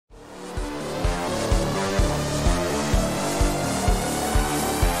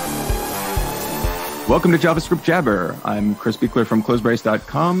Welcome to JavaScript Jabber. I'm Chris Beucheler from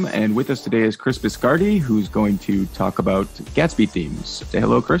closebrace.com, and with us today is Chris Biscardi, who's going to talk about Gatsby themes. Say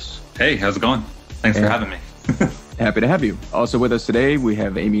hello, Chris. Hey, how's it going? Thanks for having me. Happy to have you. Also with us today, we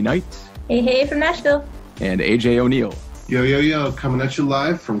have Aimee Knight. Hey, from Nashville. And AJ O'Neill. Yo, coming at you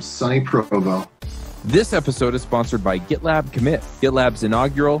live from sunny Provo. This episode is sponsored by GitLab Commit. GitLab's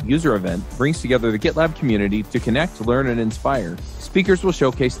inaugural user event brings together the GitLab community to connect, learn, and inspire. Speakers will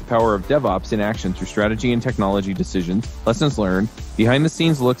showcase the power of DevOps in action through strategy and technology decisions, lessons learned,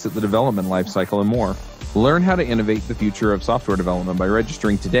 behind-the-scenes looks at the development lifecycle, and more. Learn how to innovate the future of software development by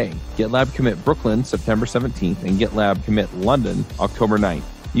registering today. GitLab Commit Brooklyn, September 17th, and GitLab Commit London, October 9th.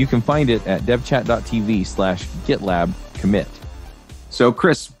 You can find it at devchat.tv/GitLabCommit. So,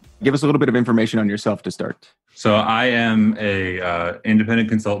 Chris, give us a little bit of information on yourself to start. So I am a independent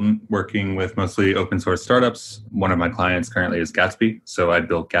consultant working with mostly open source startups. One of my clients currently is Gatsby. So I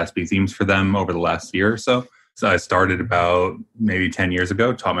built Gatsby themes for them over the last year or so. So I started about maybe 10 years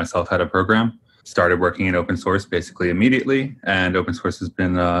ago, taught myself how to program, started working in open source basically immediately. And open source has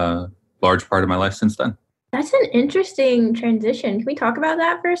been a large part of my life since then. That's an interesting transition. Can we talk about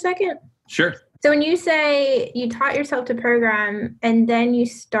that for a second? Sure. So when you say you taught yourself to program and then you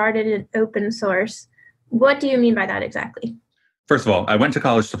started an open source, what do you mean by that exactly? First of all, I went to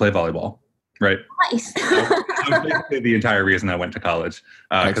college to play volleyball, right? Nice. That was basically the entire reason I went to college,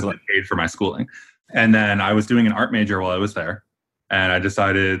 because I paid for my schooling. And then I was doing an art major while I was there. And I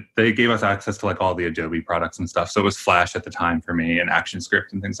decided they gave us access to like all the Adobe products and stuff. So it was Flash at the time for me and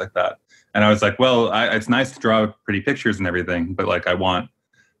ActionScript and things like that. And I was like, well, it's nice to draw pretty pictures and everything, but like I want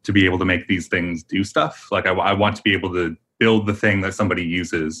to be able to make these things do stuff. Like I want to be able to build the thing that somebody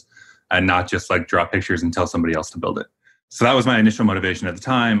uses and not just like draw pictures and tell somebody else to build it. So that was my initial motivation at the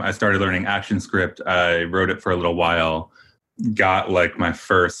time. I started learning ActionScript. I wrote it for a little while, got like my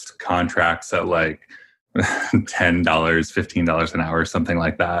first contracts at like $10, $15 an hour, something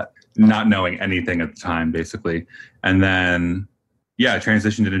like that, not knowing anything at the time, basically. And then, I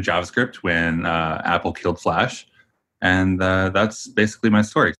transitioned into JavaScript when Apple killed Flash. And that's basically my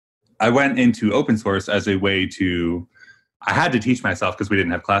story. I went into open source as a way to, I had to teach myself because we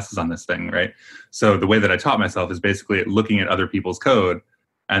didn't have classes on this thing, right? So the way that I taught myself is basically looking at other people's code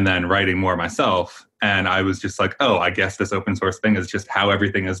and then writing more myself. And I was just like, oh, I guess this open source thing is just how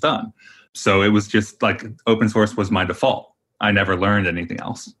everything is done. So it was just like open source was my default. I never learned anything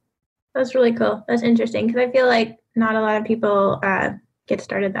else. That's really cool. That's interesting because I feel like not a lot of people get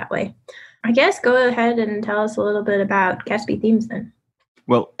started that way. I guess go ahead and tell us a little bit about Gatsby themes then.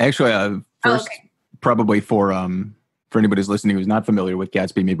 Well, actually, first, probably for anybody who's listening who's not familiar with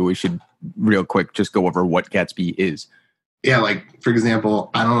Gatsby, maybe we should real quick just go over what Gatsby is. Yeah, like, for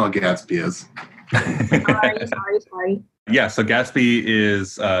example, I don't know what Gatsby is. Sorry. Yeah, so Gatsby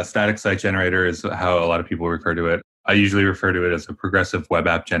is a static site generator is how a lot of people refer to it. I usually refer to it as a progressive web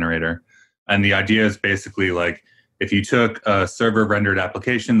app generator. And the idea is basically like, if you took a server rendered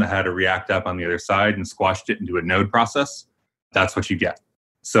application that had a React app on the other side and squashed it into a node process, that's what you get.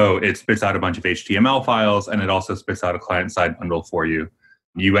 So it spits out a bunch of HTML files and it also spits out a client-side bundle for you.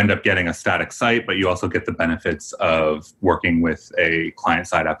 You end up getting a static site, but you also get the benefits of working with a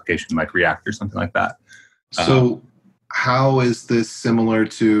client-side application like React or something like that. So how is this similar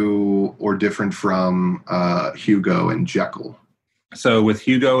to or different from Hugo and Jekyll? So with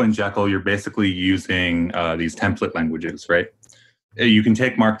Hugo and Jekyll, you're basically using these template languages, right? You can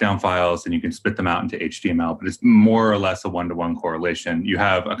take markdown files and you can spit them out into HTML, but it's more or less a one-to-one correlation. You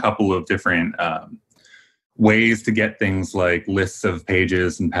have a couple of different ways to get things like lists of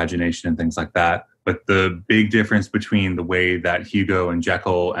pages and pagination and things like that. But the big difference between the way that Hugo and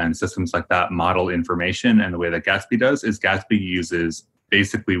Jekyll and systems like that model information and the way that Gatsby does is Gatsby uses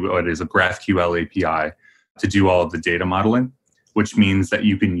basically what is a GraphQL API to do all of the data modeling, which means that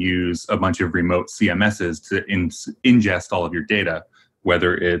you can use a bunch of remote CMSs to ingest all of your data,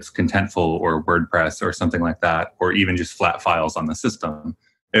 whether it's Contentful or WordPress or something like that, or even just flat files on the system.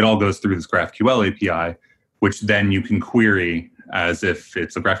 It all goes through this GraphQL API, which then you can query as if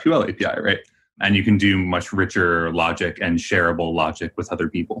it's a GraphQL API, right? And you can do much richer logic and shareable logic with other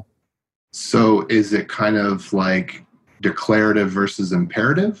people. So is it kind of like declarative versus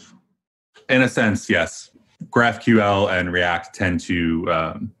imperative? In a sense, yes. GraphQL and React tend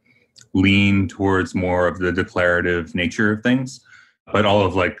to lean towards more of the declarative nature of things. But all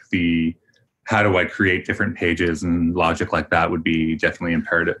of like the how do I create different pages and logic like that would be definitely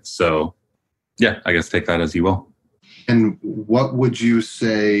imperative. So yeah, I guess take that as you will. And what would you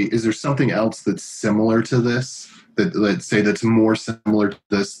say, is there something else that's similar to this, that let's say that's more similar to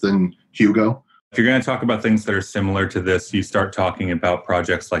this than Hugo? If you're going to talk about things that are similar to this, you start talking about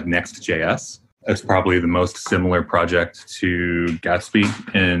projects like Next.js. It's probably the most similar project to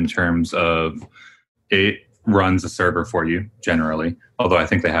Gatsby in terms of it runs a server for you generally, although I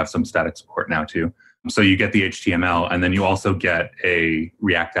think they have some static support now too. So you get the HTML, and then you also get a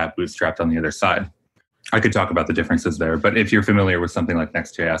React app bootstrapped on the other side. I could talk about the differences there, but if you're familiar with something like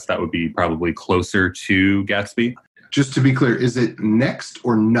Next.js, that would be probably closer to Gatsby. Just to be clear, is it Next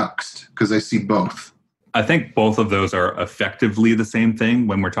or Nuxt? Because I see both. I think both of those are effectively the same thing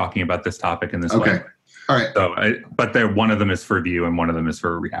when we're talking about this topic in this way. Okay. All right. So, but one of them is for Vue and one of them is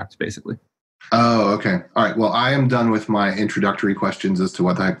for React, basically. Oh, okay. All right. Well, I am done with my introductory questions as to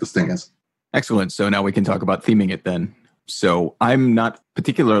what the heck this thing is. Excellent. So now we can talk about theming it then. So I'm not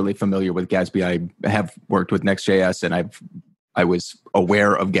particularly familiar with Gatsby. I have worked with Next.js, and I was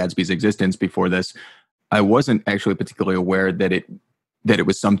aware of Gatsby's existence before this. I wasn't actually particularly aware that it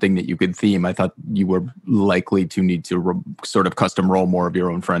was something that you could theme. I thought you were likely to need to sort of custom roll more of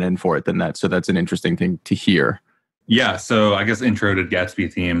your own front end for it than that. So that's an interesting thing to hear. Yeah. So I guess intro to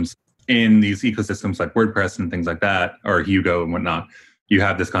Gatsby themes in these ecosystems like WordPress and things like that, or Hugo and whatnot. You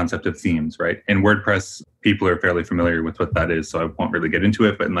have this concept of themes, right? In WordPress, people are fairly familiar with what that is, so I won't really get into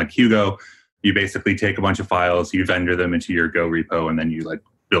it. But in like Hugo, you basically take a bunch of files, you vendor them into your Go repo, and then you like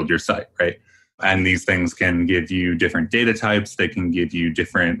build your site, right? And these things can give you different data types. They can give you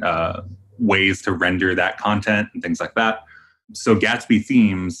different ways to render that content and things like that. So Gatsby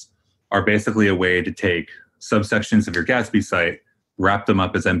themes are basically a way to take subsections of your Gatsby site, wrap them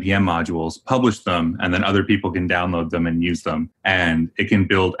up as NPM modules, publish them, and then other people can download them and use them. And it can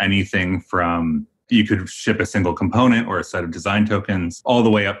build anything from, you could ship a single component or a set of design tokens, all the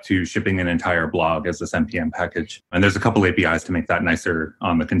way up to shipping an entire blog as this NPM package. And there's a couple APIs to make that nicer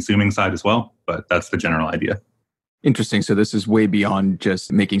on the consuming side as well, but that's the general idea. Interesting. So this is way beyond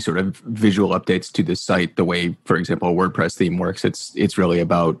just making sort of visual updates to the site the way, for example, a WordPress theme works. It's really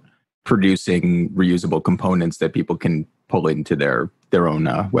about producing reusable components that people can pull into their own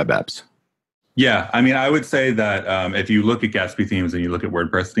web apps. Yeah, I mean, I would say that if you look at Gatsby themes and you look at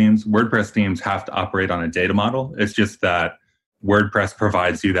WordPress themes have to operate on a data model. It's just that WordPress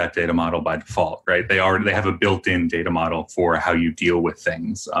provides you that data model by default, right? They have a built-in data model for how you deal with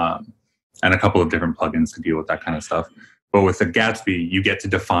things, and a couple of different plugins to deal with that kind of stuff. But with the Gatsby, you get to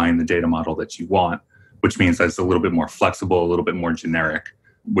define the data model that you want, which means that it's a little bit more flexible, a little bit more generic,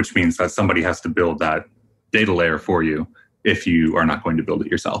 which means that somebody has to build that data layer for you if you are not going to build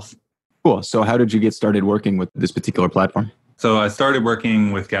it yourself. Cool. So how did you get started working with this particular platform? So I started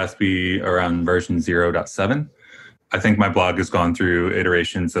working with Gatsby around version 0.7. I think my blog has gone through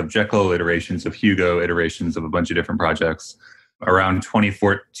iterations of Jekyll, iterations of Hugo, iterations of a bunch of different projects. Around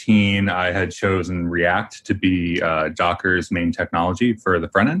 2014, I had chosen React to be Docker's main technology for the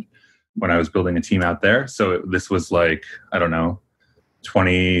front end when I was building a team out there. So this was like, I don't know,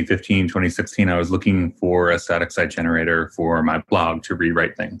 2015, 2016, I was looking for a static site generator for my blog to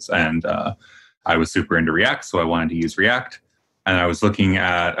rewrite things. And I was super into React, so I wanted to use React. And I was looking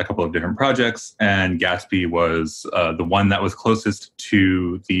at a couple of different projects, and Gatsby was the one that was closest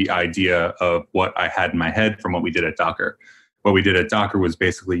to the idea of what I had in my head from what we did at Docker. What we did at Docker was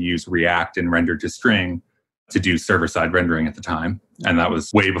basically use React and render to string to do server-side rendering at the time. And that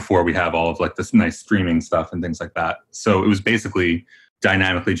was way before we have all of like this nice streaming stuff and things like that. So it was basically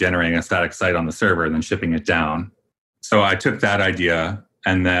dynamically generating a static site on the server and then shipping it down. So I took that idea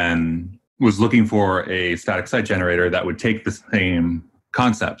and then was looking for a static site generator that would take the same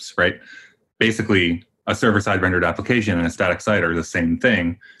concepts, right? Basically, a server-side rendered application and a static site are the same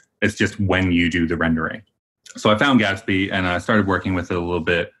thing. It's just when you do the rendering. So I found Gatsby and I started working with it a little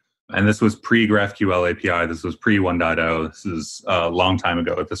bit. And this was pre-GraphQL API. This was pre-1.0. This is a long time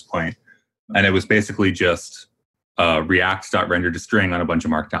ago at this point. And it was basically just React.render to string on a bunch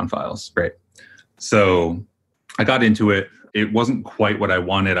of markdown files, right? So I got into it. It wasn't quite what I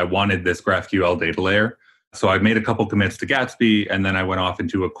wanted. I wanted this GraphQL data layer. So I made a couple commits to Gatsby, and then I went off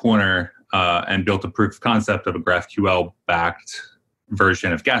into a corner and built a proof of concept of a GraphQL-backed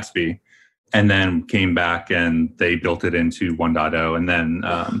version of Gatsby, and then came back and they built it into 1.0. And then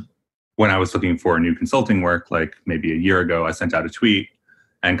when I was looking for new consulting work, like maybe a year ago, I sent out a tweet.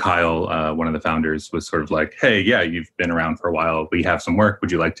 And Kyle, one of the founders, was sort of like, hey, yeah, you've been around for a while. We have some work.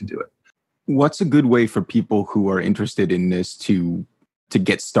 Would you like to do it? What's a good way for people who are interested in this to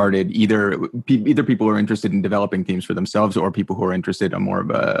get started? Either people who are interested in developing themes for themselves or people who are interested on more of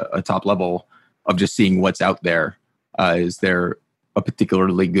a top level of just seeing what's out there. Is there a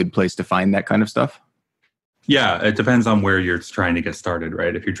particularly good place to find that kind of stuff? Yeah, it depends on where you're trying to get started,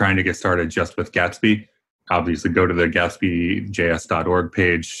 right? If you're trying to get started just with Gatsby, obviously go to the Gatsby.js.org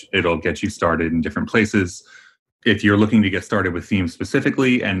page. It'll get you started in different places. If you're looking to get started with themes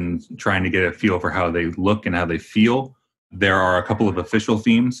specifically and trying to get a feel for how they look and how they feel, there are a couple of official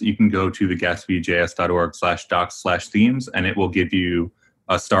themes. You can go to the Gatsby.js.org/docs/themes, and it will give you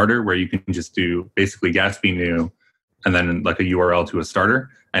a starter where you can just do basically Gatsby new and then like a URL to a starter,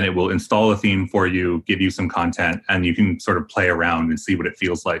 and it will install a theme for you, give you some content, and you can sort of play around and see what it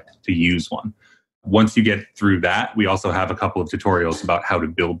feels like to use one. Once you get through that, we also have a couple of tutorials about how to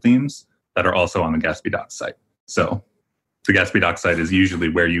build themes that are also on the Gatsby Docs site. So the Gatsby Docs site is usually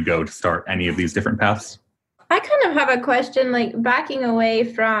where you go to start any of these different paths. I kind of have a question, like backing away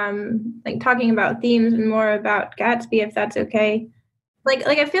from like talking about themes and more about Gatsby, if that's okay. Like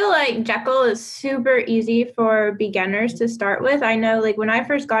I feel like Jekyll is super easy for beginners to start with. I know like when I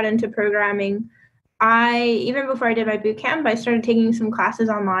first got into programming, even before I did my boot camp, I started taking some classes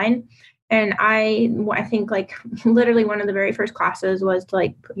online. And I think like literally one of the very first classes was to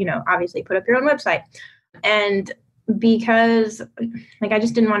like, obviously put up your own website. And because like I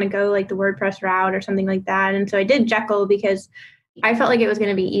just didn't want to go like the WordPress route or something like that. And so I did Jekyll because I felt like it was going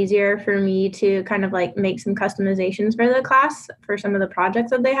to be easier for me to kind of like make some customizations for the class for some of the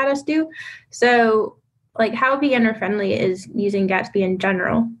projects that they had us do. So like how beginner friendly is using Gatsby in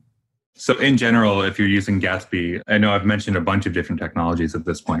general? So in general, if you're using Gatsby, I know I've mentioned a bunch of different technologies at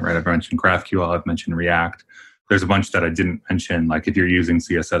this point, right? I've mentioned GraphQL, I've mentioned React. There's a bunch that I didn't mention, like if you're using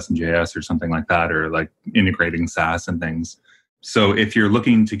CSS and JS or something like that, or like integrating Sass and things. So if you're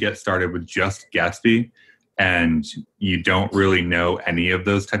looking to get started with just Gatsby and you don't really know any of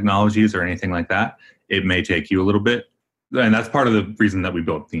those technologies or anything like that, it may take you a little bit. And that's part of the reason that we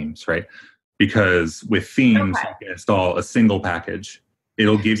build themes, right? Because with themes, you can install a single package.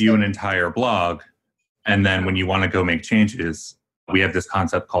 It'll give you an entire blog. And then when you want to go make changes, we have this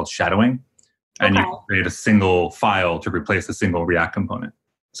concept called shadowing. And you can create a single file to replace a single React component.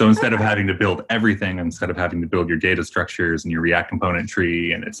 So instead of having to build everything, instead of having to build your data structures and your React component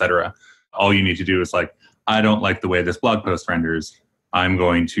tree and et cetera, all you need to do is like, I don't like the way this blog post renders. I'm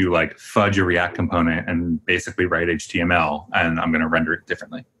going to like fudge a React component and basically write HTML, and I'm going to render it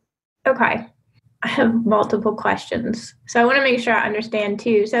differently. Okay. I have multiple questions. So I want to make sure I understand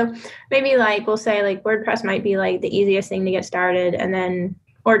too. So maybe like we'll say like WordPress might be like the easiest thing to get started, and then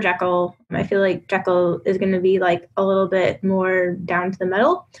or Jekyll. I feel like Jekyll is going to be like a little bit more down to the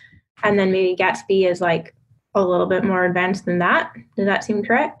middle. And then maybe Gatsby is like a little bit more advanced than that. Does that seem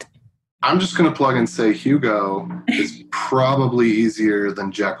correct? I'm just going to plug and say Hugo is probably easier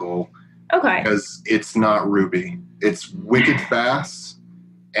than Jekyll. Okay. Because it's not Ruby. It's wicked fast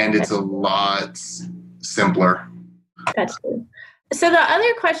and it's a lot simpler. That's true. So the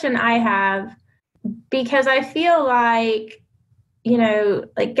other question I have, because I feel like,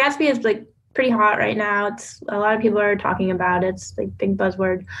 like Gatsby is like pretty hot right now. It's a lot of people are talking about it. It's like big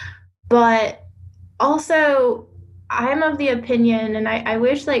buzzword. But also I'm of the opinion, and I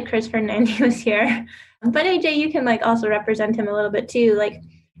wish like Chris Fernandi was here, but AJ, you can like also represent him a little bit too. Like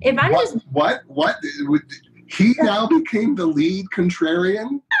if I'm what he now became the lead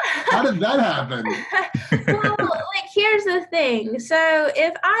contrarian? How did that happen? Well, like here's the thing. So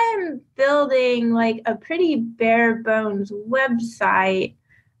if I'm building like a pretty bare bones website,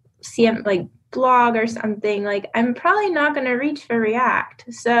 like blog or something, like I'm probably not going to reach for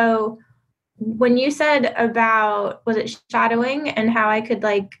React. So when you said about, was it shadowing and how I could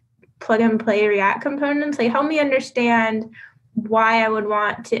like plug and play React components, like help me understand why I would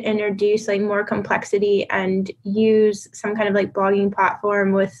want to introduce like more complexity and use some kind of like blogging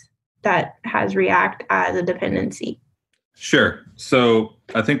platform that has React as a dependency. Sure. So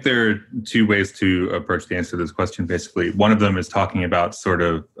I think there are two ways to approach the answer to this question, basically. One of them is talking about sort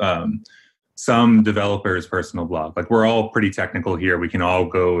of some developer's personal blog. Like we're all pretty technical here. We can all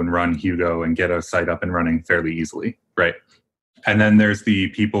go and run Hugo and get a site up and running fairly easily, right? And then there's the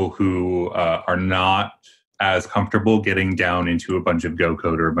people who are not as comfortable getting down into a bunch of Go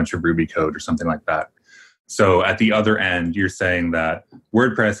code or a bunch of Ruby code or something like that. So at the other end, you're saying that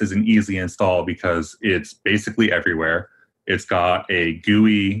WordPress is an easy install because it's basically everywhere. It's got a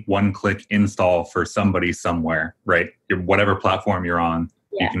GUI one-click install for somebody somewhere, right? Whatever platform you're on.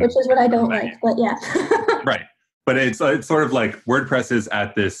 Yeah, which is what I don't like, but yeah. Right. But it's sort of like WordPress is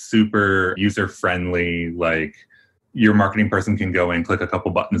at this super user-friendly, like your marketing person can go in, click a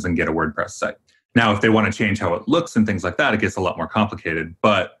couple buttons and get a WordPress site. Now, if they want to change how it looks and things like that, it gets a lot more complicated.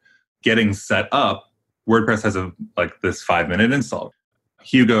 But getting set up, WordPress has this 5-minute install.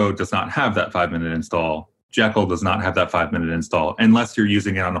 Hugo does not have that 5-minute install. Jekyll does not have that 5-minute install unless you're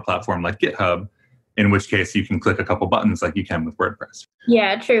using it on a platform like GitHub, in which case you can click a couple buttons like you can with WordPress.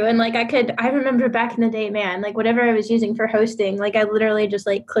 Yeah, true. And like I remember back in the day, man, like whatever I was using for hosting, like I literally just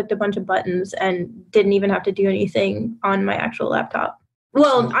like clicked a bunch of buttons and didn't even have to do anything on my actual laptop.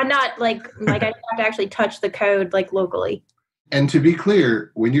 Well, I'm not like I didn't have to actually touch the code like locally. And to be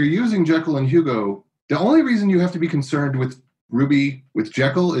clear, when you're using Jekyll and Hugo, the only reason you have to be concerned with Ruby with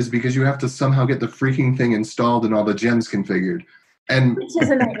Jekyll is because you have to somehow get the freaking thing installed and all the gems configured. And Which is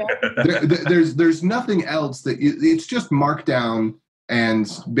a nightmare. there's nothing else it's just Markdown and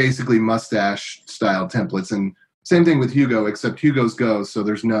basically mustache style templates. And same thing with Hugo, except Hugo's Go, so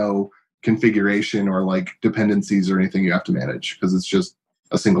there's no configuration or like dependencies or anything you have to manage because it's just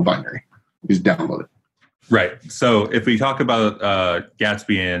a single binary. You just download it. Right. So if we talk about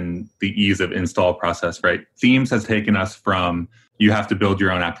Gatsby and the ease of install process, right? Themes has taken us from you have to build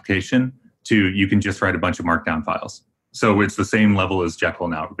your own application to you can just write a bunch of Markdown files. So it's the same level as Jekyll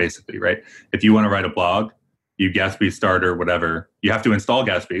now, basically, right? If you want to write a blog, you Gatsby start or whatever, you have to install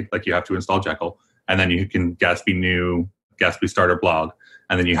Gatsby, like you have to install Jekyll, and then you can Gatsby new, Gatsby starter blog,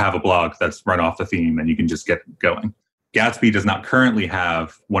 and then you have a blog that's run off the theme and you can just get going. Gatsby does not currently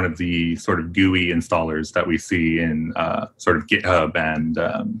have one of the sort of GUI installers that we see in sort of GitHub and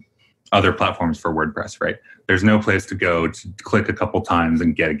other platforms for WordPress, right? There's no place to go to click a couple times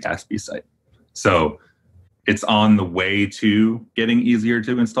and get a Gatsby site. So it's on the way to getting easier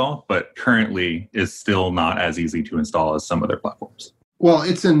to install, but currently is still not as easy to install as some other platforms. Well,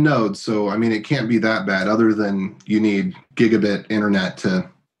 it's in Node, so I mean, it can't be that bad other than you need gigabit internet to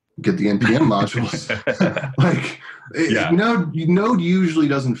get the NPM modules. Node usually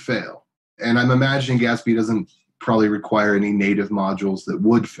doesn't fail. And I'm imagining Gatsby doesn't probably require any native modules that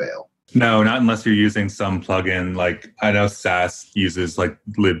would fail. No, not unless you're using some plugin. Like I know Sass uses like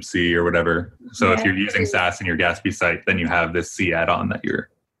libc or whatever. So if you're using Sass in your Gatsby site, then you have this C add-on that you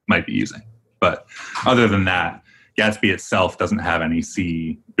might be using. But other than that, Gatsby itself doesn't have any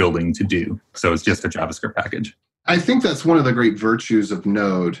C building to do. So it's just a JavaScript package. I think that's one of the great virtues of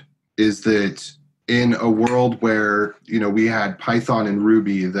Node is that in a world where, we had Python and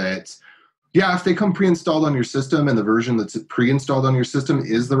Ruby that, if they come pre-installed on your system and the version that's pre-installed on your system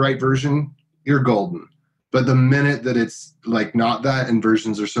is the right version, you're golden. But the minute that it's like not that and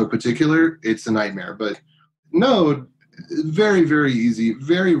versions are so particular, it's a nightmare. But Node, very, very easy.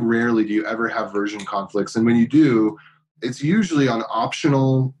 Very rarely do you ever have version conflicts. And when you do, it's usually on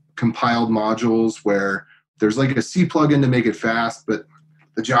optional compiled modules where there's like a C plugin to make it fast, but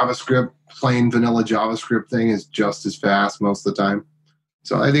the JavaScript, plain vanilla JavaScript thing is just as fast most of the time.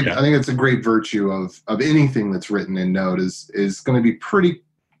 So I think it's a great virtue of anything that's written in Node is going to be pretty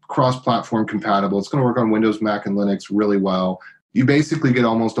cross-platform compatible. It's going to work on Windows, Mac, and Linux really well. You basically get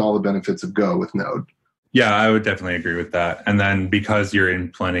almost all the benefits of Go with Node. Yeah, I would definitely agree with that. And then because you're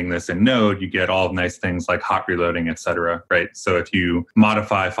implementing this in Node, you get all nice things like hot reloading, et cetera, right? So if you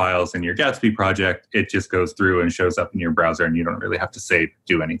modify files in your Gatsby project, it just goes through and shows up in your browser and you don't really have to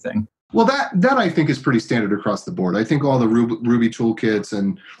do anything. Well, that I think is pretty standard across the board. I think all the Ruby toolkits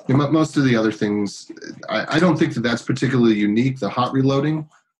and most of the other things, I don't think that that's particularly unique, the hot reloading,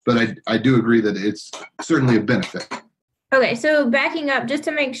 but I do agree that it's certainly a benefit. Okay, so backing up, just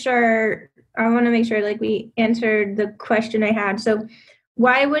to make sure, I want to make sure like we answered the question I had. So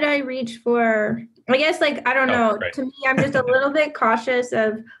why would I reach for, I guess like, I don't know, right. To me, I'm just a little bit cautious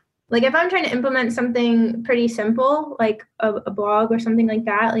of, like if I'm trying to implement something pretty simple, like a blog or something like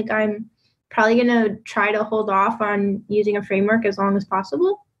that, like I'm probably going to try to hold off on using a framework as long as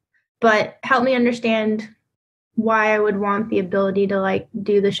possible. But help me understand why I would want the ability to like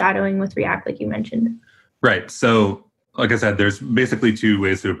do the shadowing with React, like you mentioned. Right. So like I said, there's basically two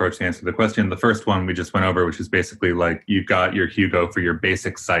ways to approach the answer to the question. The first one we just went over, which is basically like you've got your Hugo for your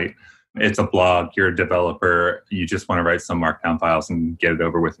basic site. It's a blog, you're a developer, you just want to write some Markdown files and get it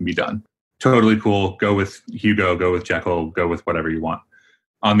over with and be done. Totally cool. Go with Hugo, go with Jekyll, go with whatever you want.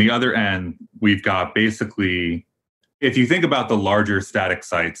 On the other end, we've got basically, if you think about the larger static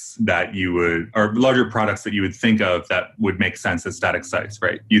sites that you would, or larger products that you would think of that would make sense as static sites,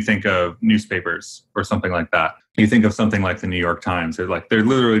 right? You think of newspapers or something like that. You think of something like the New York Times. They're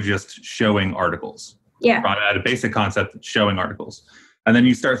literally just showing articles. Yeah. At a basic concept, showing articles. And then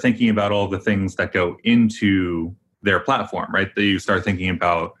you start thinking about all the things that go into their platform, right? You start thinking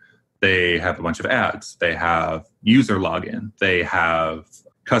about, they have a bunch of ads. They have user login. They have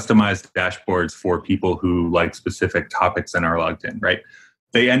customized dashboards for people who like specific topics and are logged in, right?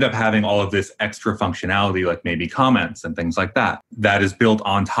 They end up having all of this extra functionality, like maybe comments and things like that, that is built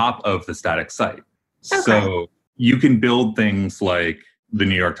on top of the static site. Okay. So you can build things like the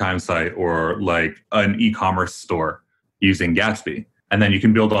New York Times site or like an e-commerce store using Gatsby. And then you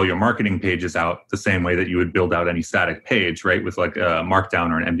can build all your marketing pages out the same way that you would build out any static page, right? With like a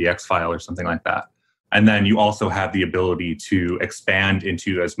Markdown or an MDX file or something like that. And then you also have the ability to expand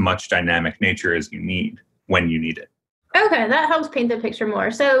into as much dynamic nature as you need when you need it. Okay, that helps paint the picture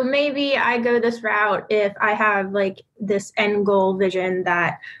more. So maybe I go this route if I have like this end goal vision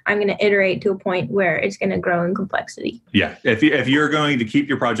that I'm going to iterate to a point where it's going to grow in complexity. Yeah, if you're going to keep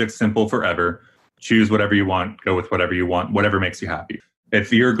your project simple forever, choose whatever you want, go with whatever you want, whatever makes you happy.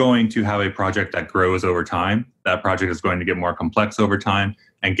 If you're going to have a project that grows over time, that project is going to get more complex over time,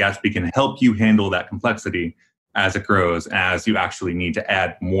 and Gatsby can help you handle that complexity as it grows, as you actually need to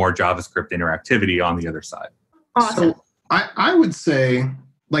add more JavaScript interactivity on the other side. Awesome. So I would say,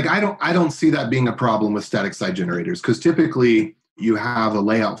 like, I don't see that being a problem with static site generators, because typically you have a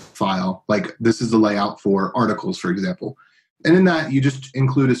layout file, like this is the layout for articles, for example. And in that, you just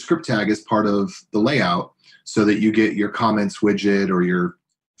include a script tag as part of the layout so that you get your comments widget or your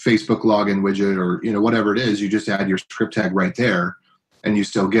Facebook login widget or whatever it is. You just add your script tag right there and you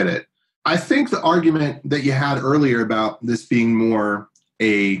still get it. I think the argument that you had earlier about this being more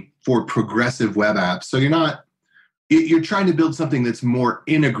for progressive web apps, so you're trying to build something that's more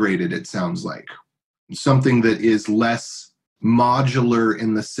integrated, it sounds like. Something that is less modular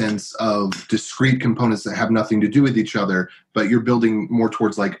in the sense of discrete components that have nothing to do with each other, but you're building more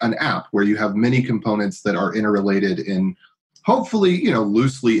towards like an app where you have many components that are interrelated in hopefully,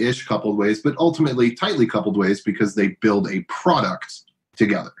 loosely-ish coupled ways, but ultimately tightly coupled ways because they build a product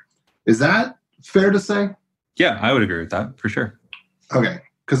together. Is that fair to say? Yeah, I would agree with that for sure. Okay,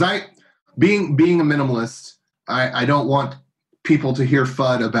 because being a minimalist, I don't want people to hear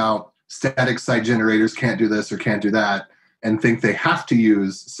FUD about static site generators can't do this or can't do that and think they have to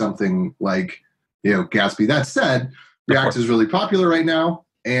use something like, Gatsby. That said, React is really popular right now.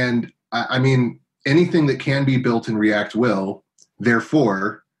 And I mean, anything that can be built in React will.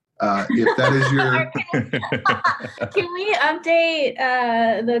 Therefore, if that is your... Can we update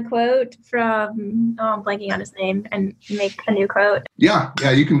the quote from, I'm blanking on his name, and make a new quote? Yeah,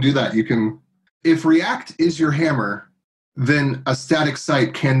 you can do that. If React is your hammer, then a static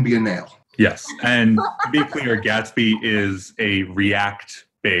site can be a nail. Yes. And to be clear, Gatsby is a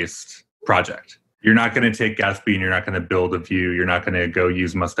React-based project. You're not going to take Gatsby and you're not going to build a view. You're not going to go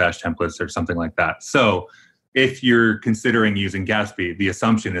use mustache templates or something like that. So if you're considering using Gatsby, the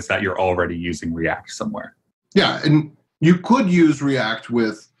assumption is that you're already using React somewhere. Yeah, and you could use React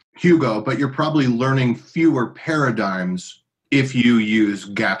with Hugo, but you're probably learning fewer paradigms if you use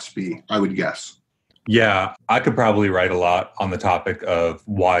Gatsby, I would guess. Yeah, I could probably write a lot on the topic of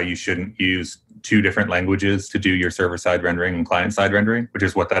why you shouldn't use two different languages to do your server-side rendering and client-side rendering, which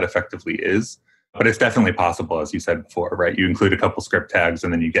is what that effectively is. But it's definitely possible, as you said before, right? You include a couple script tags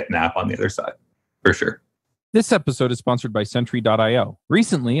and then you get an app on the other side, for sure. This episode is sponsored by Sentry.io.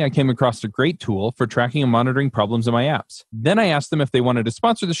 Recently, I came across a great tool for tracking and monitoring problems in my apps. Then I asked them if they wanted to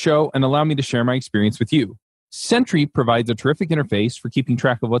sponsor the show and allow me to share my experience with you. Sentry provides a terrific interface for keeping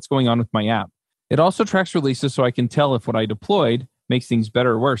track of what's going on with my app. It also tracks releases so I can tell if what I deployed makes things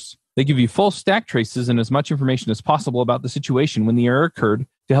better or worse. They give you full stack traces and as much information as possible about the situation when the error occurred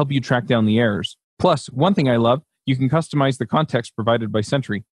to help you track down the errors. Plus, one thing I love, you can customize the context provided by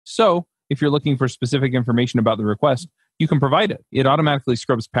Sentry. So, if you're looking for specific information about the request, you can provide it. It automatically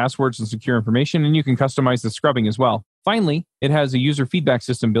scrubs passwords and secure information, and you can customize the scrubbing as well. Finally, it has a user feedback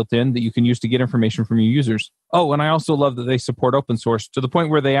system built in that you can use to get information from your users. Oh, and I also love that they support open source to the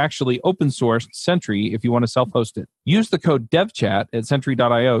point where they actually open sourced Sentry if you want to self-host it. Use the code devchat at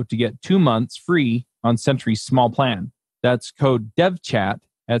Sentry.io to get 2 months free on Sentry's small plan. That's code devchat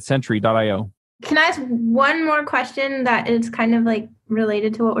at Sentry.io. Can I ask one more question that is kind of like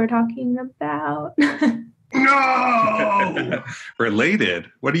related to what we're talking about? No! Related?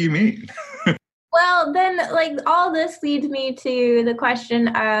 What do you mean? Well, then, like, all this leads me to the question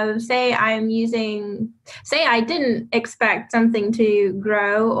of, say I didn't expect something to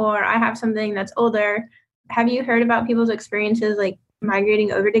grow, or I have something that's older. Have you heard about people's experiences, like,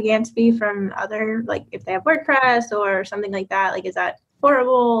 migrating over to Gatsby from other, like, if they have WordPress or something like that? Like, is that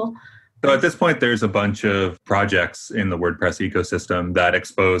horrible? So at this point, there's a bunch of projects in the WordPress ecosystem that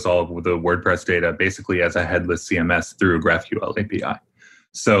expose all of the WordPress data basically as a headless CMS through a GraphQL API.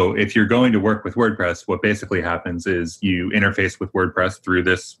 So if you're going to work with WordPress, what basically happens is you interface with WordPress through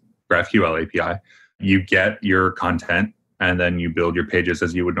this GraphQL API. You get your content, and then you build your pages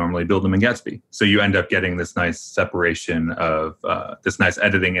as you would normally build them in Gatsby. So you end up getting this nice separation of this nice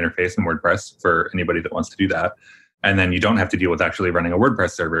editing interface in WordPress for anybody that wants to do that. And then you don't have to deal with actually running a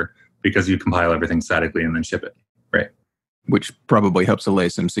WordPress server because you compile everything statically and then ship it, right? Which probably helps allay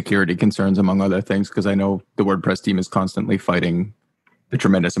some security concerns, among other things, because I know the WordPress team is constantly fighting the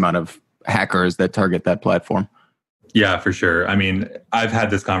tremendous amount of hackers that target that platform. Yeah, for sure. I mean, I've had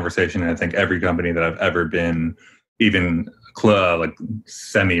this conversation, and I think every company that I've ever been even like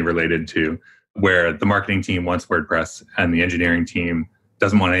semi-related to, where the marketing team wants WordPress and the engineering team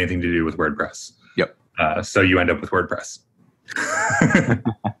doesn't want anything to do with WordPress. Yep. So you end up with WordPress.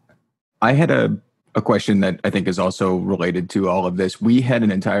 I had a question that I think is also related to all of this. We had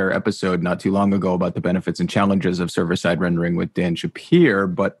an entire episode not too long ago about the benefits and challenges of server-side rendering with Dan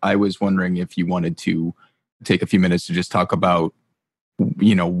Shapir, but I was wondering if you wanted to take a few minutes to just talk about,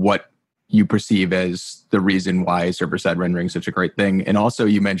 what you perceive as the reason why server-side rendering is such a great thing. And also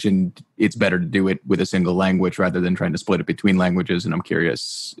you mentioned it's better to do it with a single language rather than trying to split it between languages. And I'm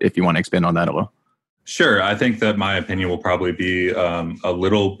curious if you want to expand on that a little. Sure. I think that my opinion will probably be a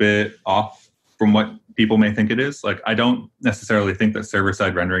little bit off from what people may think it is. Like, I don't necessarily think that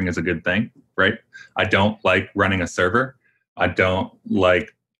server-side rendering is a good thing, right? I don't like running a server. I don't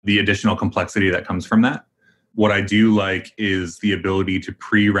like the additional complexity that comes from that. What I do like is the ability to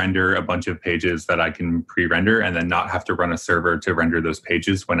pre-render a bunch of pages that I can pre-render and then not have to run a server to render those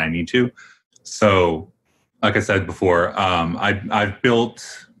pages when I need to. So, like I said before, I've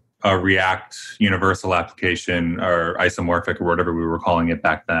built a React universal application, or isomorphic, or whatever we were calling it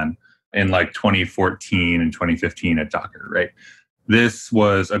back then, in like 2014 and 2015 at Docker, right? This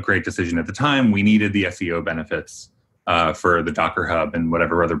was a great decision at the time. We needed the SEO benefits for the Docker Hub and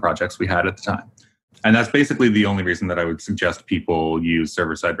whatever other projects we had at the time. And that's basically the only reason that I would suggest people use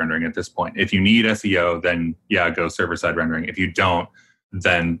server-side rendering at this point. If you need SEO, then yeah, go server-side rendering. If you don't,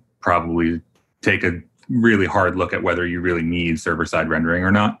 then probably take a really hard look at whether you really need server-side rendering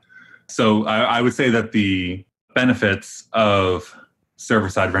or not. So I would say that the benefits of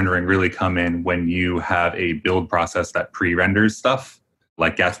server-side rendering really come in when you have a build process that pre-renders stuff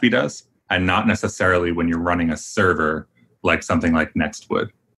like Gatsby does, and not necessarily when you're running a server like something like Next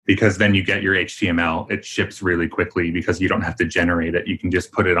would. Because then you get your HTML, it ships really quickly because you don't have to generate it. You can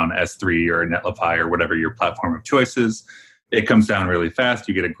just put it on S3 or Netlify or whatever your platform of choice is. It comes down really fast.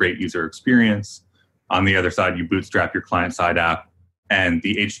 You get a great user experience. On the other side, you bootstrap your client-side app, and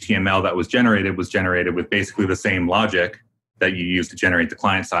the HTML that was generated with basically the same logic that you use to generate the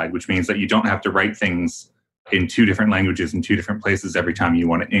client side, which means that you don't have to write things in two different languages in two different places every time you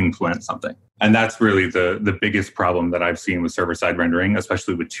want to implement something. And that's really the biggest problem that I've seen with server-side rendering,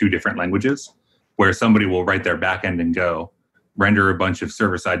 especially with two different languages, where somebody will write their backend in Go, render a bunch of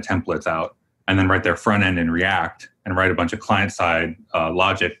server-side templates out, and then write their front end in React and write a bunch of client-side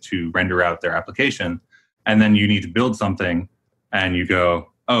logic to render out their application. And then you need to build something and you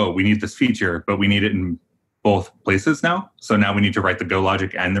go, oh, we need this feature, but we need it in both places now. So now we need to write the Go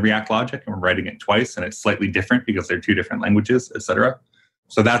logic and the React logic, and we're writing it twice, and it's slightly different because they're two different languages, etc.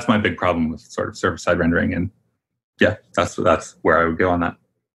 So that's my big problem with sort of server-side rendering. And yeah, that's where I would go on that.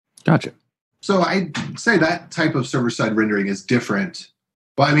 Gotcha. So I'd say that type of server-side rendering is different.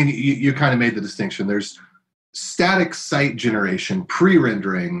 Well, I mean, you kind of made the distinction. There's static site generation,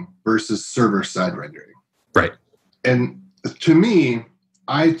 pre-rendering versus server-side rendering. Right. And to me,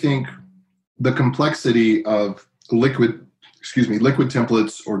 I think the complexity of liquid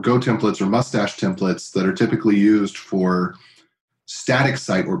templates or Go templates or mustache templates that are typically used for static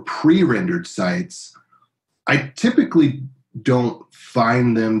site or pre-rendered sites, I typically don't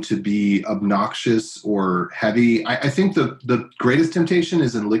find them to be obnoxious or heavy. I think the greatest temptation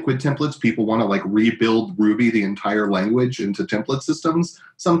is in liquid templates. People want to like rebuild Ruby, the entire language, into template systems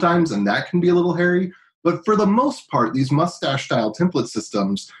sometimes, and that can be a little hairy. But for the most part, these mustache-style template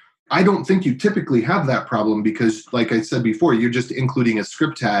systems, I don't think you typically have that problem because, like I said before, you're just including a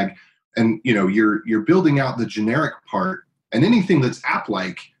script tag, and you're building out the generic part, and anything that's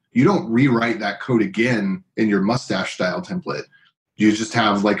app-like, you don't rewrite that code again in your mustache-style template. You just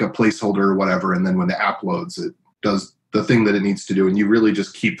have like a placeholder or whatever, and then when the app loads, it does the thing that it needs to do, and you really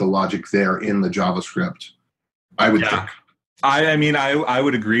just keep the logic there in the JavaScript, I would think. I mean, I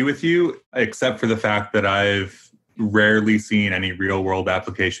would agree with you, except for the fact that I've rarely seen any real-world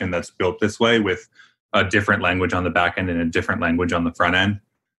application that's built this way with a different language on the back end and a different language on the front end.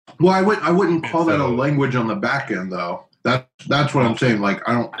 Well, I wouldn't call that a language on the back end, though. That's what I'm saying. Like,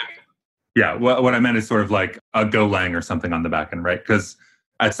 I don't... Yeah, what I meant is sort of like a Golang or something on the back end, right? Because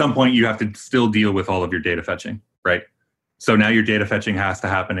at some point you have to still deal with all of your data fetching, right? So now your data fetching has to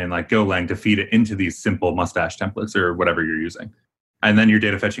happen in like Golang to feed it into these simple mustache templates or whatever you're using. And then your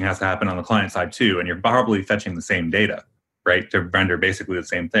data fetching has to happen on the client side too. And you're probably fetching the same data, right? To render basically the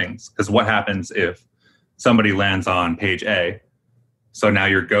same things. Because what happens if somebody lands on page A? So now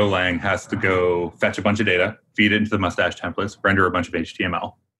your Golang has to go fetch a bunch of data, feed it into the mustache templates, render a bunch of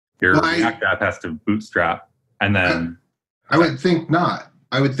HTML. Your React app has to bootstrap, and then I would think not.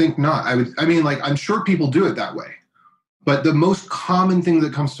 I mean, like, I'm sure people do it that way. But the most common thing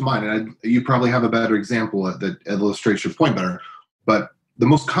that comes to mind, and you probably have a better example that illustrates your point better, but the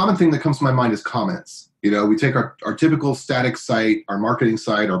most common thing that comes to my mind is comments. You know, we take our typical static site, our marketing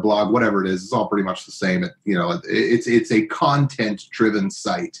site, our blog, whatever it is, it's all pretty much the same. It's a content-driven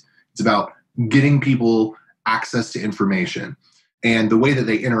site. It's about getting people access to information. And the way that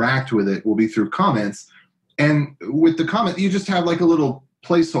they interact with it will be through comments. And with the comment, you just have like a little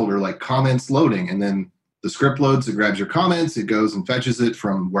placeholder, like comments loading, and then the script loads, it grabs your comments, it goes and fetches it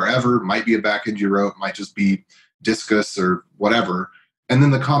from wherever. It might be a backend you wrote, might just be Disqus or whatever. And then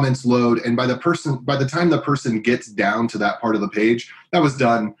the comments load. And by the time the person gets down to that part of the page, that was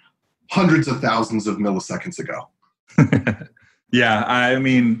done hundreds of thousands of milliseconds ago. Yeah, I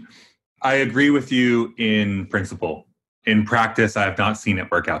mean, I agree with you in principle. In practice, I have not seen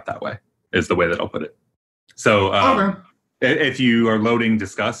it work out that way, is the way that I'll put it. So Okay. If you are loading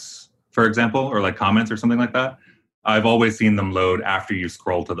Disqus, for example, or like comments or something like that, I've always seen them load after you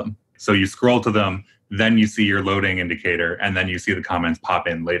scroll to them. So you scroll to them, then you see your loading indicator, and then you see the comments pop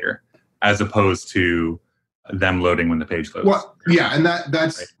in later, as opposed to them loading when the page loads. Well, yeah, and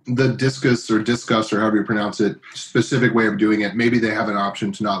that's right. The Disqus or however you pronounce it, specific way of doing it. Maybe they have an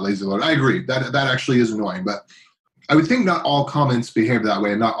option to not lazy load. I agree. That actually is annoying, but I would think not all comments behave that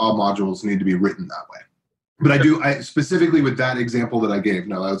way, and not all modules need to be written that way. But I specifically with that example that I gave,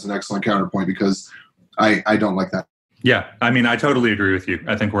 no, that was an excellent counterpoint because I don't like that. Yeah, I mean, I totally agree with you.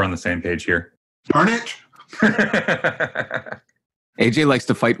 I think we're on the same page here. Darn it. AJ likes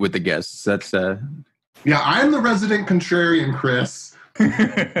to fight with the guests. That's Yeah, I'm the resident contrarian, Chris.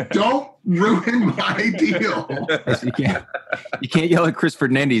 Don't ruin my deal. You can't yell at Chris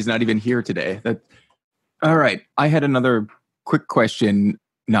Ferdinandi. He's not even here today. All right. I had another quick question.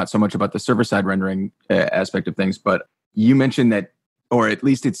 Not so much about the server-side rendering aspect of things, but you mentioned that, or at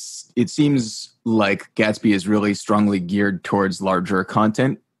least it seems like Gatsby is really strongly geared towards larger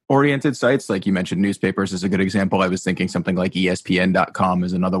content-oriented sites. Like you mentioned, newspapers is a good example. I was thinking something like ESPN.com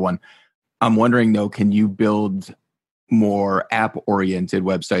is another one. I'm wondering, though, can you build more app-oriented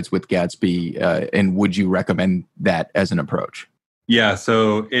websites with Gatsby, and would you recommend that as an approach? Yeah,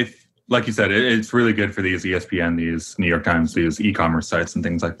 so like you said, it's really good for these ESPN, these New York Times, these e-commerce sites and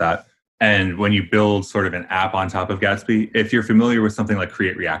things like that. And when you build sort of an app on top of Gatsby, if you're familiar with something like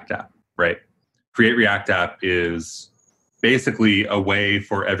Create React App, right? Create React App is basically a way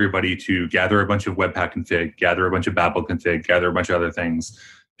for everybody to gather a bunch of Webpack config, gather a bunch of Babel config, gather a bunch of other things,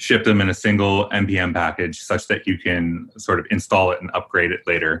 ship them in a single NPM package such that you can sort of install it and upgrade it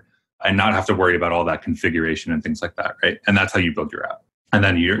later and not have to worry about all that configuration and things like that, right? And that's how you build your app. And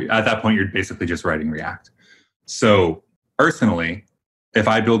then at that point, you're basically just writing React. So personally, if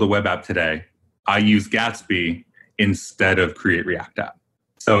I build a web app today, I use Gatsby instead of Create React App.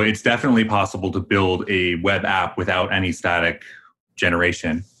 So it's definitely possible to build a web app without any static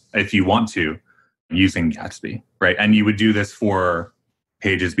generation if you want to, using Gatsby, right? And you would do this for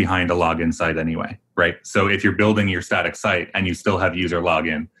pages behind a login site anyway, right? So if you're building your static site and you still have user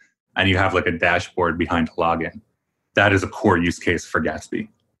login and you have like a dashboard behind a login, that is a core use case for Gatsby.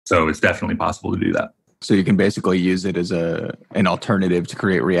 So it's definitely possible to do that. So you can basically use it as an alternative to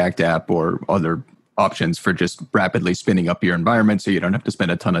Create React App or other options for just rapidly spinning up your environment so you don't have to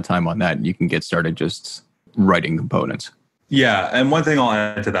spend a ton of time on that and you can get started just writing components. Yeah, and one thing I'll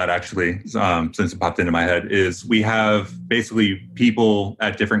add to that actually, since it popped into my head, is we have basically people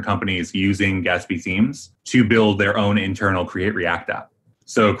at different companies using Gatsby themes to build their own internal Create React App.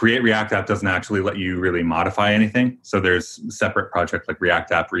 So Create React App doesn't actually let you really modify anything. So there's separate projects like React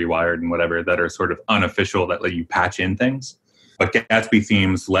App Rewired and whatever that are sort of unofficial that let you patch in things. But Gatsby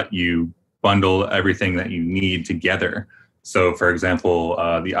themes let you bundle everything that you need together. So for example,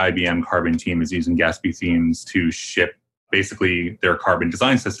 the IBM Carbon team is using Gatsby themes to ship basically their Carbon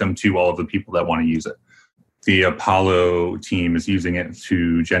design system to all of the people that want to use it. The Apollo team is using it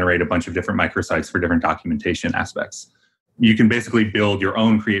to generate a bunch of different microsites for different documentation aspects. You can basically build your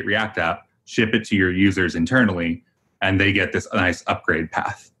own Create React App, ship it to your users internally, and they get this nice upgrade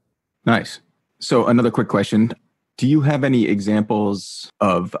path. Nice. So another quick question. Do you have any examples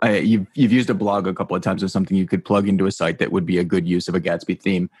of, you've used a blog a couple of times as something you could plug into a site that would be a good use of a Gatsby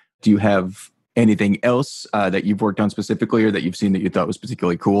theme. Do you have anything else that you've worked on specifically or that you've seen that you thought was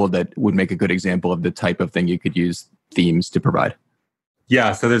particularly cool that would make a good example of the type of thing you could use themes to provide?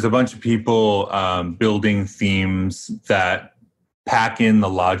 Yeah, so there's a bunch of people building themes that pack in the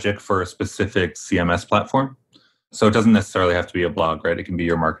logic for a specific CMS platform. So it doesn't necessarily have to be a blog, right? It can be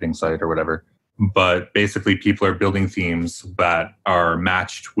your marketing site or whatever. but basically people are building themes that are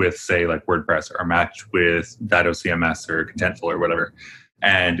matched with, say, like WordPress, or matched with Dado CMS or Contentful or whatever.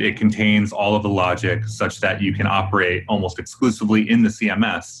 And it contains all of the logic such that you can operate almost exclusively in the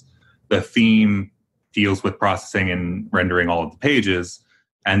CMS. The theme deals with processing and rendering all of the pages,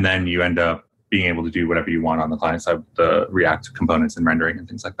 and then you end up being able to do whatever you want on the client side, the React components and rendering and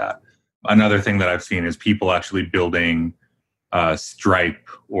things like that. Another thing that I've seen is people actually building Stripe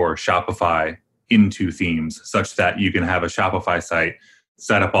or Shopify into themes such that you can have a Shopify site,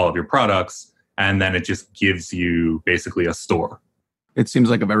 set up all of your products, and then it just gives you basically a store. It seems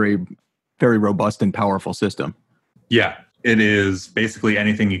like a very, very robust and powerful system. Yeah, it is basically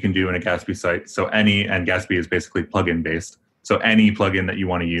anything you can do in a Gatsby site. And Gatsby is basically plugin based. So any plugin that you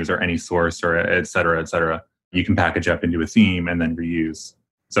want to use, or any source, or et cetera, you can package up into a theme and then reuse.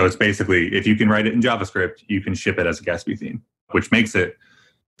 So it's basically, if you can write it in JavaScript, you can ship it as a Gatsby theme, which makes it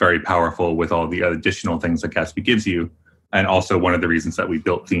very powerful with all the additional things that Gatsby gives you. And also one of the reasons that we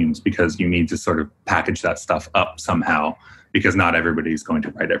built themes, because you need to sort of package that stuff up somehow, because not everybody's going to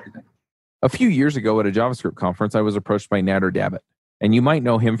write everything. A few years ago at a JavaScript conference, I was approached by Nader Dabit, and you might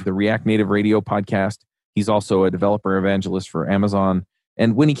know him for the React Native Radio podcast. He's also a developer evangelist for Amazon.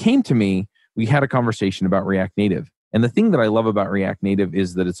 And when he came to me, we had a conversation about React Native. And the thing that I love about React Native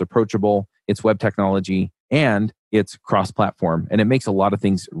is that it's approachable, it's web technology, and it's cross-platform. And it makes a lot of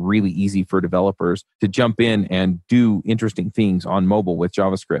things really easy for developers to jump in and do interesting things on mobile with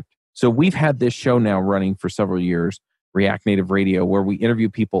JavaScript. So we've had this show now running for several years, React Native Radio, where we interview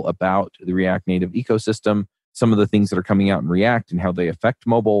people about the React Native ecosystem, some of the things that are coming out in React and how they affect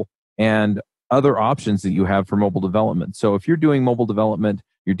mobile, and other options that you have for mobile development. So if you're doing mobile development,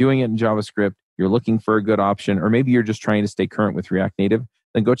 you're doing it in JavaScript, you're looking for a good option, or maybe you're just trying to stay current with React Native,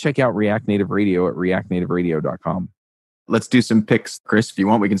 then go check out React Native Radio at reactnativeradio.com. Let's do some picks. Chris, if you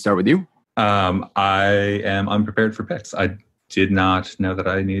want, we can start with you. I am unprepared for picks. I did not know that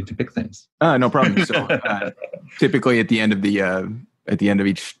I needed to pick things. No problem. So typically at the end of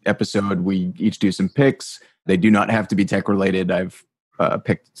each episode, we each do some picks. They do not have to be tech related. I've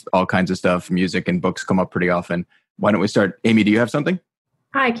picked all kinds of stuff. Music and books come up pretty often. Why don't we start? Aimee, do you have something?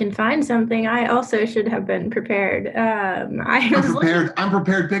 I can find something. I also should have been prepared. I'm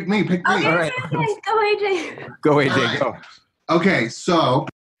prepared. Pick me. Okay, All right. Go AJ. Go AJ. Go. Okay, so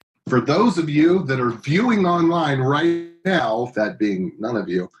for those of you that are viewing online right now, that being none of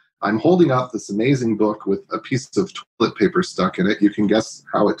you, I'm holding up this amazing book with a piece of toilet paper stuck in it. You can guess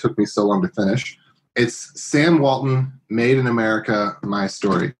how it took me so long to finish. It's Sam Walton, Made in America, My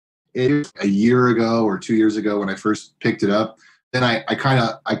Story. A year ago or 2 years ago when I first picked it up, then I kind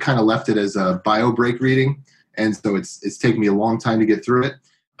of left it as a bio break reading, and so it's taken me a long time to get through it.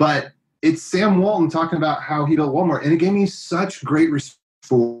 But it's Sam Walton talking about how he built Walmart, and it gave me such great respect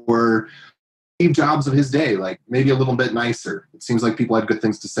for Steve Jobs of his day, like maybe a little bit nicer. It seems like people had good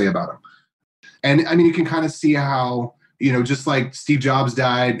things to say about him. And I mean, you can kind of see how, just like Steve Jobs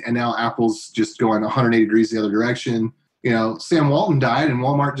died and now Apple's just going 180 degrees the other direction. Sam Walton died and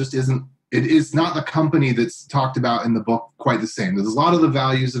Walmart just isn't, it is not the company that's talked about in the book quite the same. There's a lot of the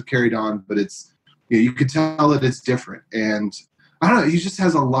values have carried on, but it's, you could tell that it's different. And I don't know, he just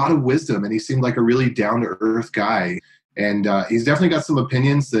has a lot of wisdom and he seemed like a really down-to-earth guy. And he's definitely got some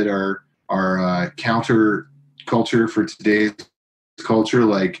opinions that are counter culture for today's culture.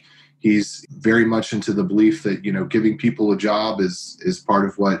 Like he's very much into the belief that, giving people a job is part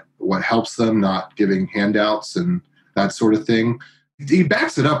of what helps them, not giving handouts and that sort of thing. He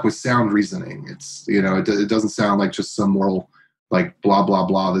backs it up with sound reasoning. It's, it doesn't sound like just some moral, like blah, blah,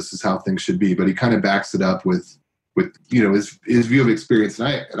 blah, this is how things should be. But he kind of backs it up with his view of experience.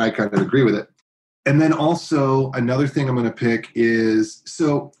 And I kind of agree with it. And then also another thing I'm going to pick is,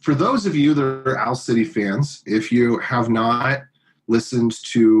 so for those of you that are Owl City fans, if you have not listened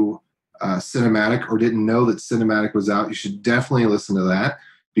to Cinematic or didn't know that Cinematic was out, you should definitely listen to that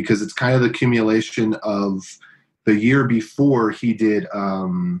because it's kind of the accumulation of the year before he did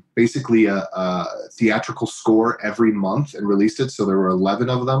basically a theatrical score every month and released it. So there were 11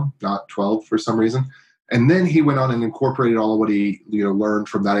 of them, not 12 for some reason. And then he went on and incorporated all of what he learned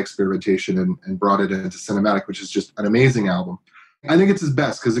from that experimentation and brought it into Cinematic, which is just an amazing album. I think it's his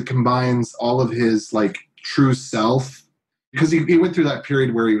best because it combines all of his like true self. Because he went through that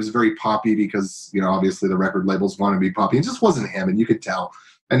period where he was very poppy because, obviously the record labels wanted to be poppy. It just wasn't him, and you could tell.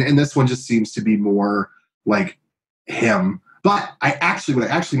 And this one just seems to be more like him. But what I actually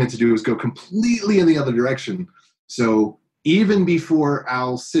meant to do was go completely in the other direction. So even before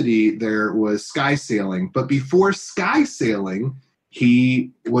Owl City, there was Sky Sailing. But before Sky Sailing,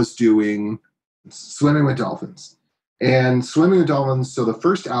 he was doing Swimming with Dolphins. And Swimming with Dolphins, so the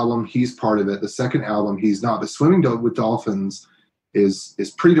first album, he's part of it. The second album, he's not. But Swimming with Dolphins is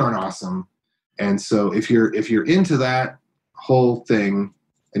pretty darn awesome. And so if you're into that whole thing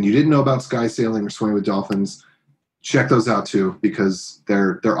and you didn't know about Sky Sailing or Swimming with Dolphins, check those out too, because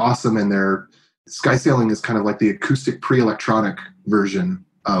they're awesome. And Sky Sailing is kind of like the acoustic pre-electronic version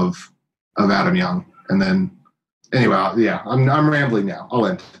of Adam Young. And then anyway, yeah, I'm rambling now. I'll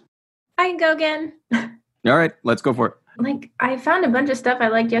end. I can go again. All right, let's go for it. Like, I found a bunch of stuff I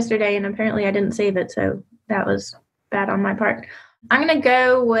liked yesterday, and apparently I didn't save it, so that was bad on my part. I'm going to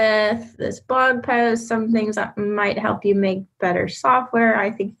go with this blog post, some things that might help you make better software.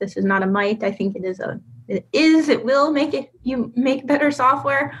 I think this is not a might. I think it will make you make better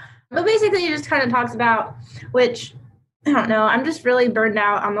software. But basically, it just kind of talks about, which, I don't know, I'm just really burned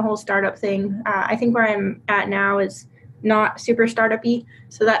out on the whole startup thing. I think where I'm at now is not super startup-y,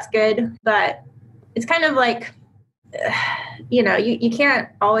 so that's good. But it's kind of like, you can't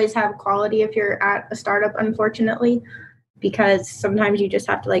always have quality if you're at a startup, unfortunately, because sometimes you just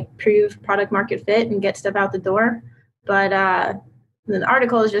have to like prove product market fit and get stuff out the door. But the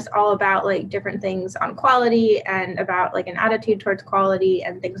article is just all about like different things on quality and about like an attitude towards quality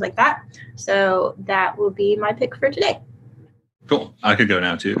and things like that. So that will be my pick for today. Cool. I could go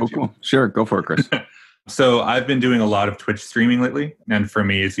now too. Oh, cool. Sure. Go for it, Chris. So I've been doing a lot of Twitch streaming lately. And for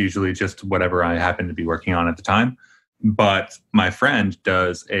me, it's usually just whatever I happen to be working on at the time. But my friend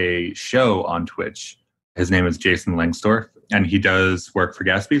does a show on Twitch. His name is Jason Langsdorff, and he does work for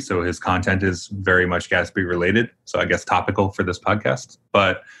Gatsby. So his content is very much Gatsby related. So I guess topical for this podcast.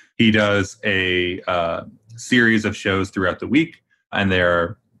 But he does a series of shows throughout the week, and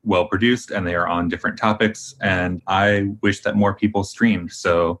they're well produced and they are on different topics. And I wish that more people streamed.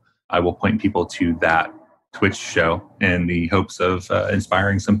 So I will point people to that Twitch show in the hopes of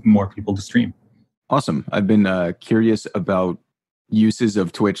inspiring some more people to stream. Awesome. I've been curious about uses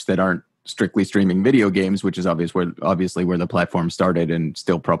of Twitch that aren't strictly streaming video games, which is obviously where the platform started and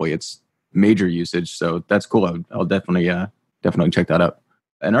still probably its major usage. So that's cool. I'll definitely check that out.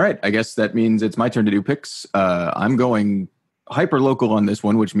 And all right, I guess that means it's my turn to do picks. I'm going hyper local on this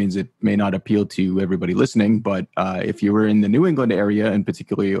one, which means it may not appeal to everybody listening. But if you were in the New England area, and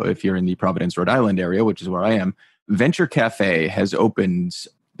particularly if you're in the Providence, Rhode Island area, which is where I am, Venture Cafe has opened.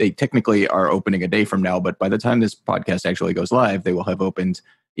 They technically are opening a day from now, but by the time this podcast actually goes live, they will have opened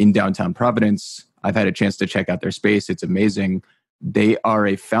in downtown Providence. I've had a chance to check out their space. It's amazing. They are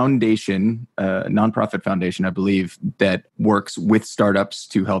a foundation, a nonprofit foundation, I believe, that works with startups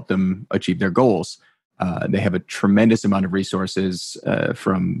to help them achieve their goals. They have a tremendous amount of resources,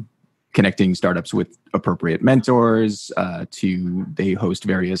 from connecting startups with appropriate mentors to they host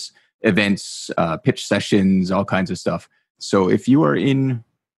various events, pitch sessions, all kinds of stuff. So if you are in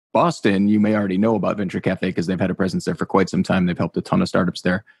Boston, you may already know about Venture Cafe because they've had a presence there for quite some time. They've helped a ton of startups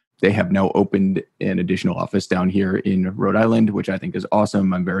there. They have now opened an additional office down here in Rhode Island, which I think is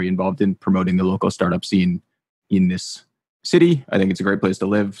awesome. I'm very involved in promoting the local startup scene in this city. I think it's a great place to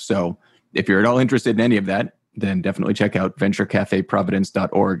live. So if you're at all interested in any of that, then definitely check out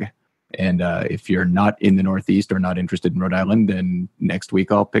venturecafeprovidence.org. And if you're not in the Northeast or not interested in Rhode Island, then next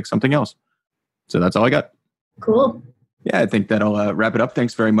week I'll pick something else. So that's all I got. Cool. Yeah, I think that'll wrap it up.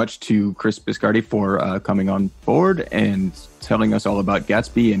 Thanks very much to Chris Biscardi for coming on board and telling us all about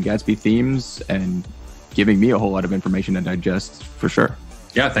Gatsby and Gatsby themes and giving me a whole lot of information to digest for sure.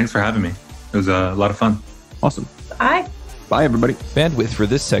 Yeah, thanks for having me. It was a lot of fun. Awesome. Bye. Bye, everybody. Bandwidth for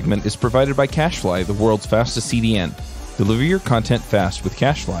this segment is provided by CacheFly, the world's fastest CDN. Deliver your content fast with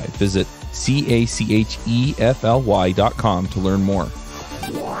CacheFly. Visit CacheFly.com to learn more.